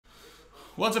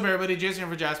What's up, everybody? Jason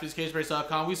here for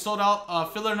JaspysCaseBreaks.com. We sold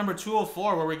out filler number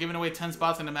 204, where we're giving away 10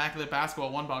 spots in Immaculate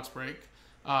Basketball one-box break.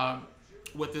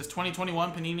 With this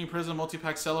 2021 Panini Prizm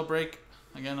multi-pack Cello break,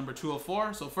 again, number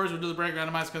 204. So first we'll do the break,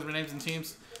 randomize customer names and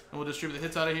teams, and we'll distribute the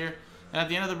hits out of here. And at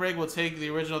the end of the break, we'll take the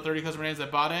original 30 customer names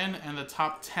that bought in, and the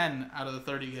top 10 out of the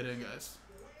 30 get in, guys.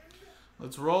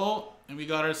 Let's roll, and we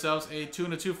got ourselves a 2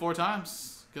 and a 2 4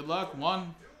 times. Good luck.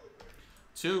 1,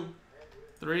 2,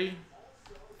 3,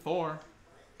 4.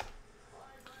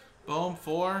 Boom,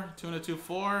 4, 2 and a 2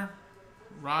 4.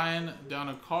 Ryan down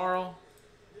to Carl.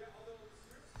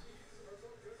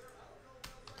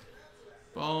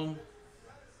 Boom.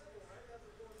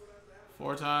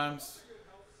 4 times.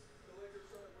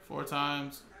 4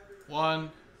 times.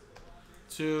 1,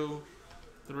 2,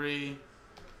 3,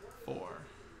 4.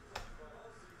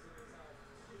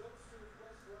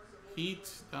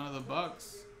 Heat down to the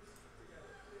Bucks.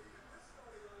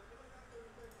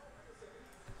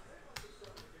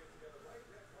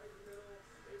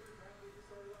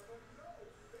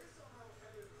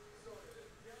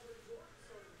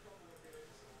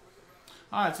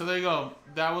 Alright, so there you go.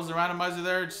 That was the randomizer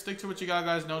there. Just stick to what you got,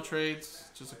 guys. No trades.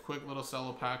 Just a quick little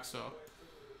cello pack, so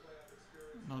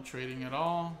no trading at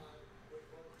all.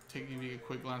 Give you a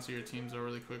quick glance at your teams, though,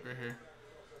 really quick right here.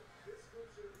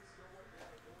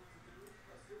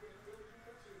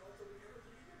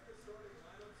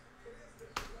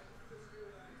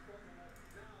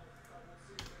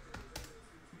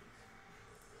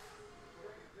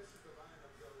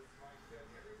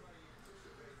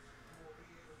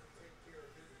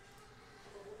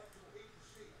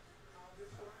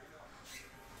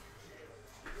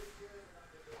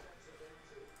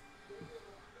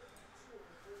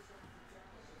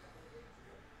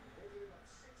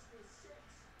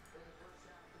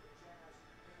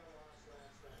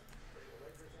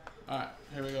 Alright,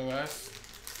 here we go, guys.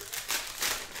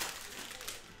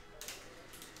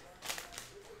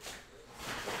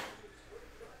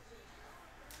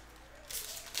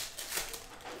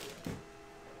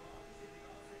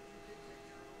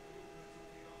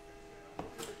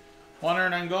 Juan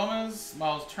Hernan Gomez,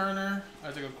 Miles Turner,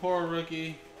 Isaac Okoro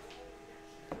rookie.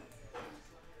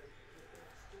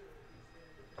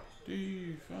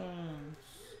 Defense.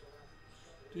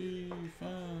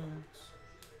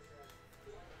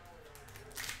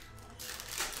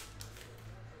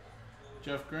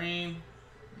 Jeff Green,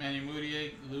 Manny Moutier,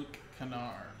 Luke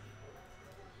Kennard.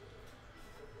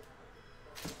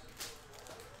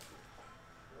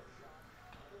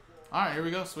 Alright, here we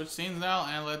go. Switch scenes now,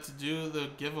 and let's do the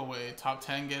giveaway. Top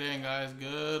 10 get in, guys.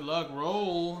 Good luck.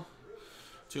 Roll.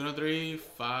 2 and 3,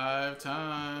 5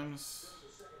 times.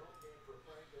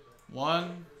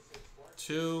 1,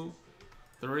 2,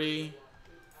 3,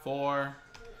 4,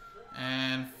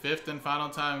 and 5th and final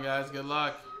time, guys. Good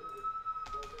luck.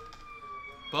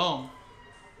 Boom.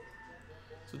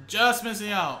 So just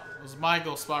missing out was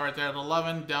Michael's spot right there at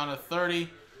 11, down to 30.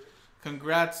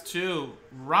 Congrats to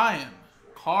Ryan,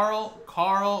 Carl,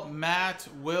 Matt,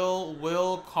 Will,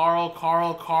 Carl.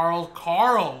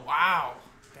 Wow.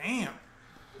 Damn.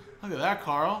 Look at that,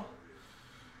 Carl.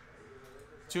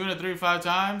 2 and a 3 5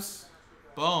 times.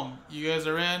 Boom. You guys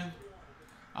are in.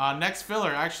 Next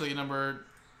filler, actually, number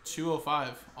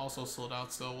 205, also sold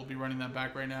out. So we'll be running that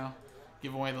back right now.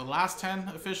 Give away the last 10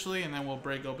 officially, and then we'll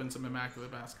break open some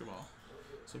Immaculate Basketball.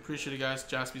 So appreciate it, guys.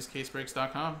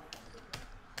 JaspysCaseBreaks.com.